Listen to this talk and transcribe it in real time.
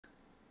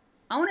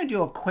I want to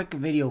do a quick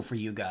video for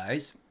you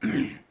guys.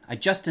 I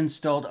just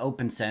installed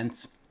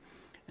OPNSense,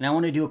 and I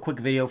want to do a quick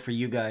video for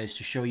you guys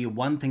to show you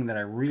one thing that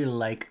I really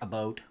like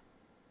about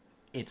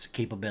its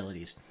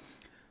capabilities.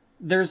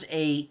 There's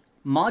a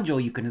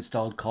module you can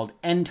install called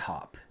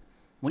Ntop.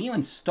 When you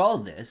install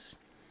this,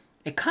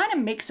 it kind of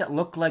makes it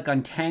look like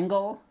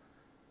Untangle.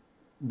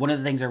 One of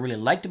the things I really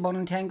liked about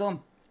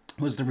Untangle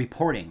was the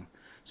reporting.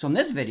 So in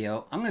this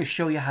video, I'm going to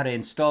show you how to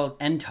install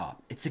Ntop.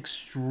 It's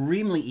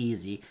extremely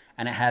easy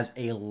and it has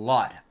a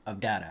lot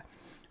of data.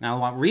 Now,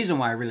 one reason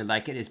why I really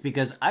like it is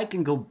because I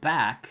can go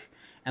back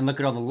and look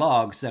at all the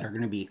logs that are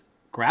going to be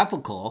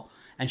graphical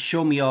and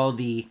show me all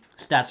the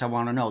stats I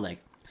want to know,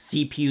 like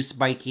CPU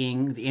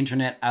spiking, the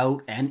internet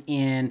out and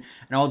in,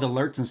 and all the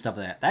alerts and stuff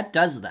like that. That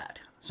does that.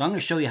 So I'm going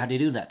to show you how to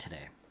do that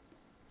today.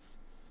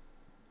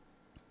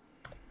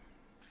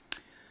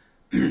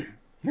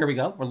 Here we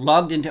go. We're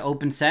logged into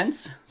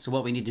OPNSense. So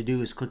what we need to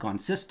do is click on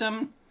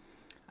System,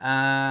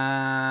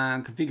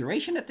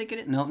 Configuration, I think it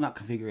is. No, not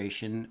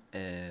Configuration.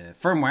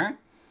 Firmware,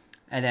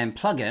 and then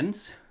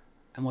Plugins,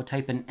 and we'll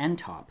type in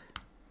Ntop.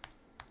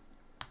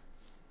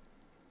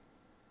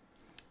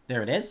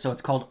 There it is. So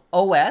it's called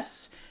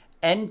OS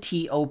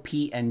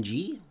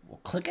Ntop.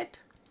 We'll click it.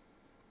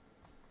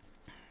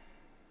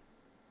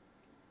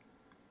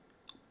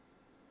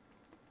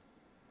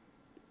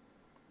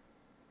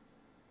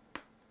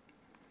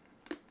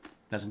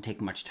 Doesn't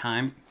take much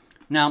time.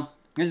 Now,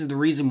 this is the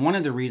reason, one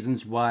of the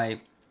reasons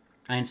why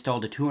I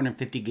installed a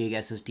 250 gig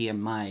SSD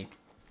in my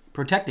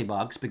Protectli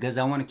box, because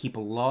I want to keep a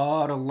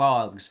lot of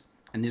logs,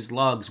 and these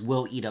logs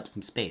will eat up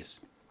some space.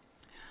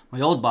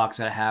 My old box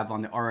that I have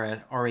on the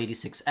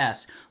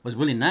R86S was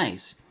really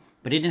nice,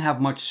 but it didn't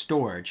have much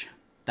storage.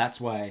 That's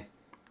why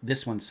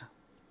this one's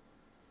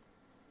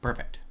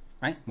perfect,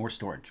 right? More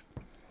storage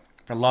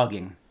for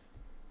logging.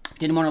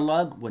 Didn't want to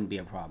log, wouldn't be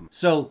a problem.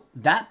 So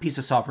that piece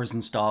of software is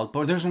installed,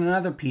 but there's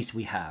another piece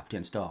we have to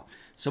install.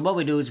 So what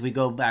we do is we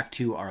go back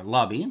to our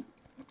lobby,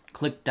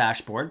 click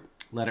dashboard,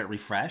 let it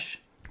refresh,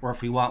 or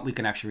if we want, we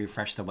can actually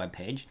refresh the web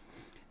page.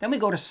 Then we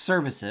go to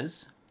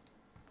services,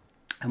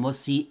 and we'll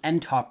see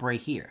Ntop right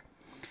here.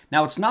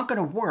 Now it's not going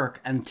to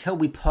work until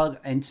we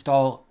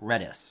install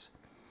Redis.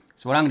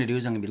 So what I'm going to do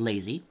is I'm going to be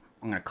lazy.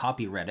 I'm going to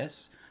copy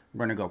Redis.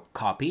 We're going to go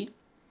copy.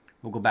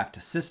 We'll go back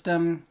to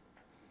system.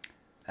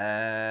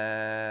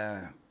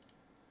 I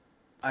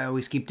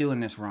always keep doing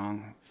this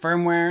wrong.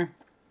 Firmware,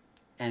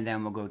 and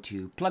then we'll go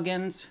to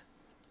plugins,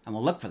 and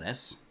we'll look for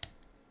this.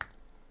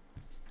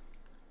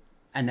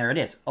 And there it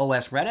is,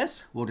 OS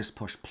Redis. We'll just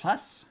push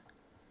plus.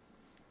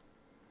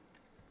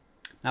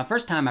 Now,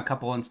 first time I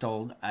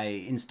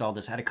installed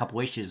this, I had a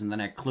couple issues, and then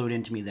it clued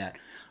into me that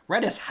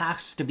Redis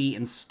has to be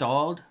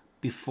installed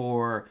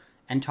before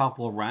Ntop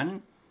will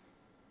run.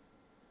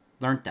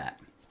 Learned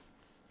that.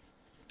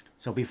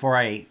 So before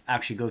I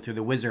actually go through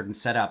the wizard and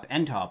set up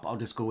Ntop, I'll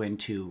just go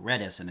into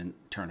Redis and then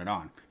turn it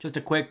on. Just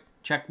a quick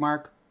check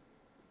mark.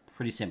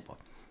 Pretty simple.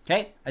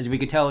 Okay, as we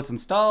can tell, it's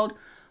installed.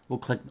 We'll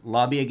click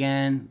lobby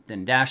again,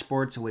 then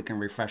dashboard, so we can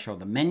refresh all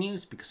the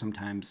menus, because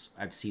sometimes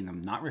I've seen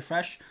them not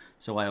refresh.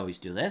 So I always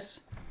do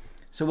this.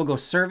 So we'll go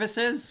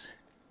services,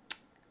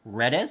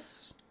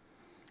 Redis.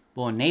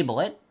 We'll enable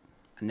it.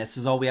 And this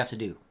is all we have to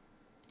do.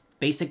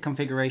 Basic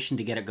configuration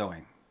to get it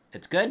going.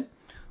 It's good.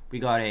 We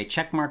got a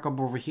check mark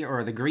up over here,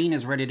 or the green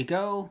is ready to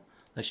go.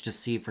 Let's just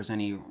see if there's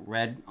any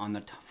red on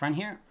the front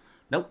here.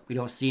 Nope, we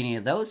don't see any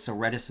of those. So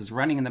Redis is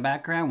running in the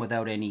background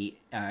without any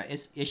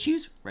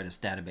issues. Redis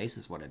database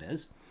is what it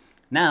is.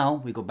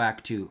 Now we go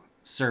back to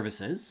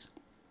services.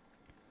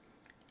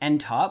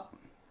 Ntop.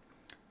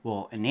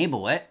 We'll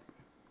enable it.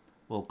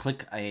 We'll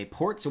click a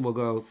port, so we'll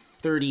go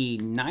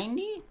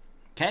 3090.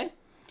 Okay.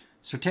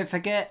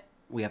 Certificate.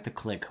 We have to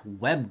click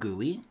Web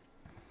GUI.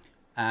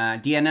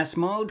 DNS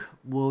mode,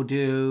 we'll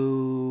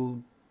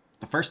do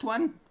the first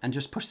one and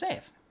just push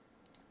save.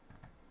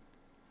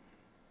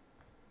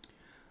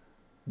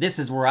 This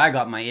is where I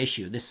got my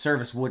issue. This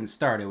service wouldn't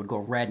start. It would go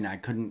red and I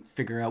couldn't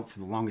figure out for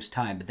the longest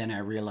time, but then I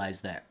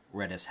realized that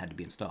Redis had to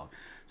be installed.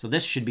 So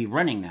this should be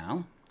running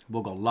now.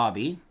 We'll go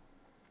lobby,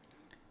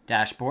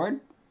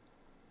 dashboard.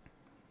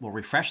 We'll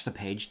refresh the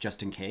page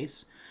just in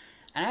case.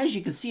 And as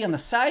you can see on the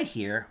side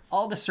here,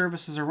 all the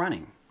services are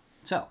running.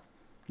 So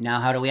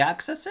now how do we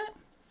access it?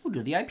 We'll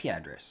do the IP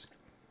address.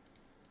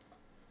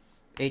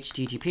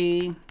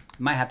 HTTP,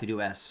 might have to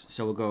do S.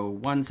 So we'll go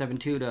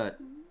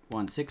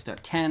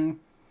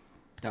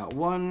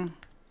 172.16.10.1,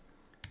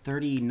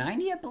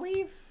 3090, I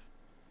believe.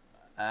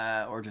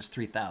 Or just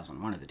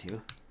 3000, one of the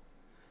two.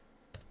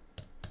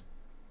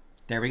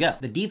 There we go.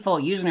 The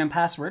default username and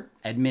password,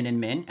 admin and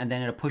min, and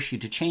then it'll push you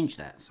to change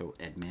that. So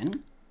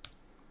admin,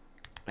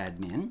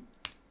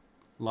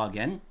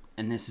 login,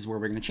 and this is where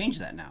we're going to change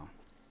that now.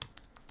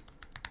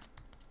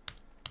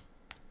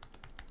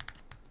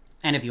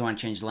 And if you want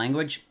to change the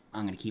language,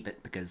 I'm going to keep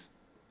it because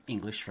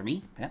English for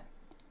me. Yeah.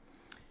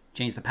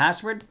 Change the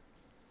password,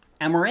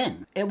 and we're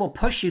in. It will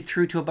push you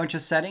through to a bunch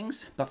of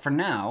settings, but for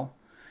now,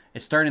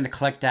 it's starting to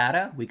collect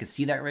data. We can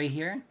see that right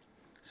here.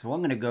 So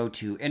I'm going to go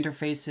to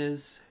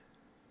interfaces,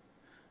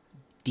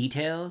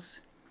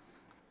 details,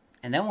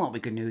 And then what we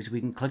can do is we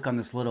can click on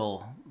this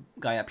little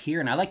guy up here.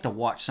 And I like to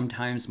watch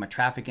sometimes my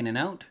traffic in and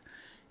out.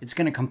 It's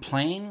going to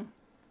complain.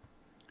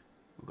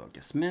 We'll go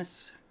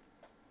dismiss.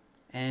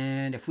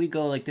 And if we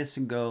go like this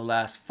and go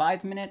last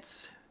 5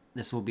 minutes,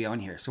 this will be on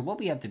here. So what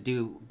we have to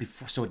do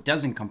before, so it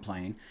doesn't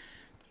complain,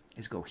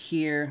 is go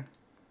here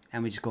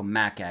and we just go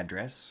MAC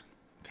address.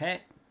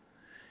 Okay.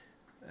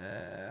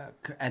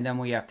 And then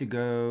we have to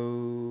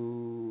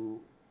go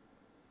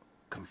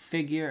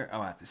configure.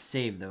 Oh, I have to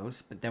save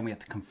those, but then we have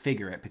to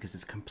configure it because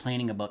it's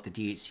complaining about the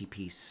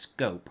DHCP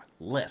scope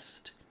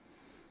list.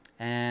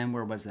 And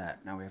where was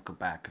that? Now we have to go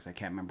back because I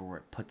can't remember where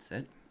it puts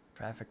it.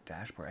 Traffic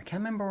dashboard. I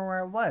can't remember where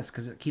it was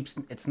because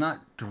it's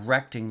not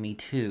directing me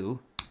to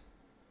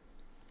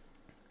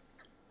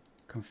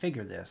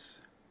configure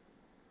this.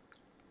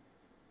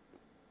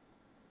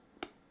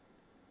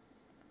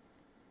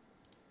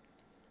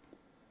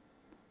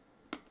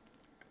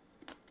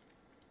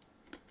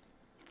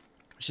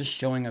 It's just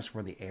showing us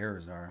where the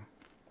errors are.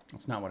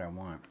 That's not what I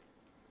want.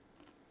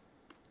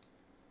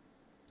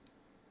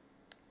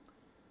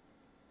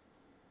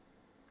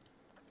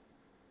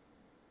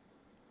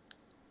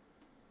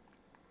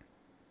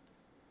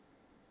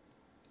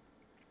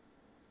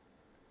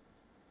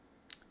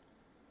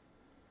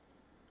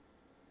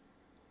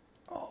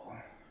 Oh.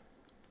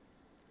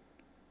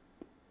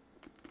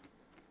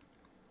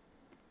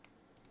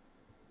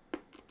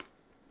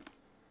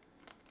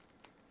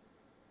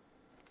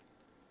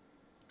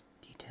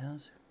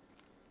 Details.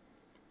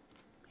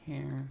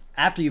 Here.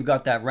 After you've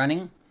got that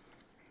running,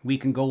 we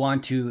can go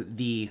on to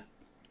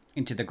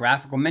into the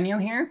graphical menu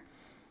here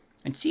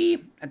and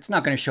see, it's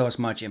not going to show us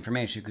much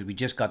information because we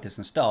just got this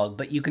installed,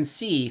 but you can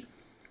see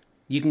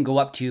you can go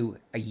up to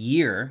a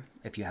year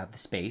if you have the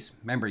space.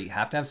 Remember, you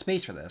have to have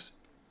space for this.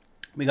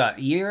 We got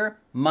year,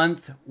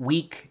 month,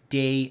 week,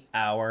 day,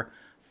 hour,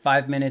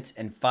 5 minutes,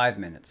 and 5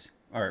 minutes,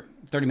 or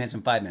 30 minutes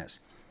and 5 minutes.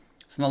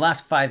 So in the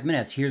last 5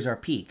 minutes, here's our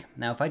peak.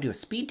 Now, if I do a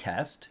speed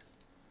test,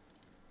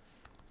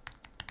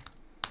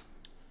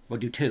 we'll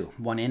do two,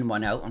 one in,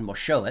 one out, and we'll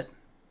show it.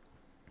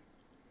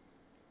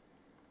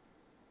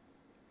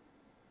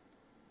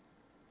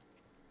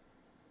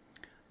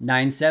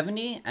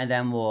 $970, and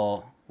then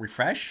we'll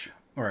refresh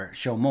or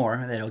show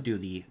more. That'll do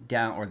the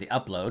down or the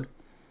upload.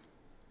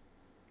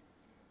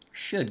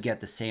 Should get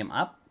the same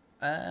up.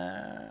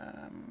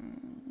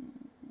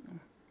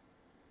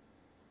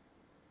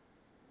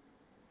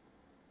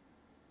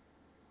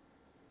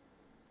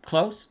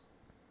 Close,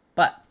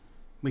 but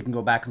we can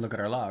go back and look at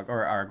our log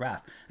or our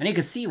graph. And you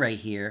can see right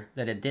here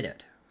that it did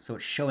it. So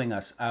it's showing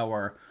us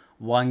our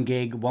 1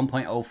 gig,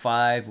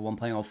 1.05,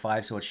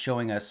 1.05. So it's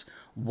showing us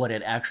what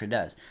it actually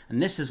does.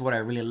 And this is what I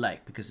really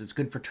like because it's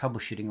good for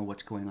troubleshooting of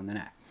what's going on the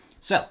net.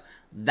 So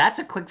that's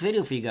a quick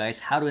video for you guys,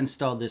 how to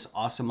install this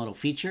awesome little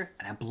feature.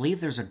 And I believe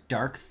there's a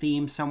dark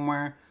theme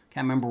somewhere.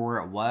 Can't remember where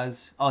it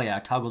was. Oh yeah,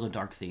 toggle the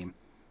dark theme.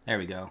 There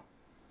we go.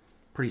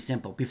 Pretty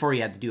simple. Before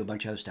you had to do a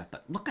bunch of other stuff.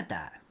 But look at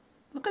that.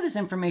 Look at this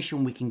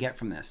information we can get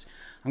from this.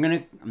 I'm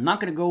not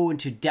gonna go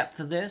into depth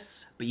of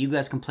this, but you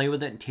guys can play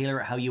with it and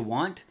tailor it how you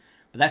want.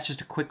 But that's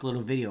just a quick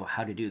little video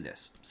how to do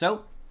this.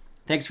 So,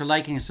 thanks for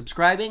liking and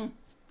subscribing.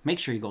 Make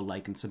sure you go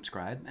like and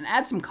subscribe. And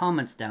add some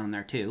comments down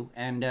there too.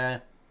 And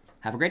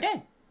have a great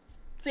day.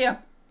 See ya.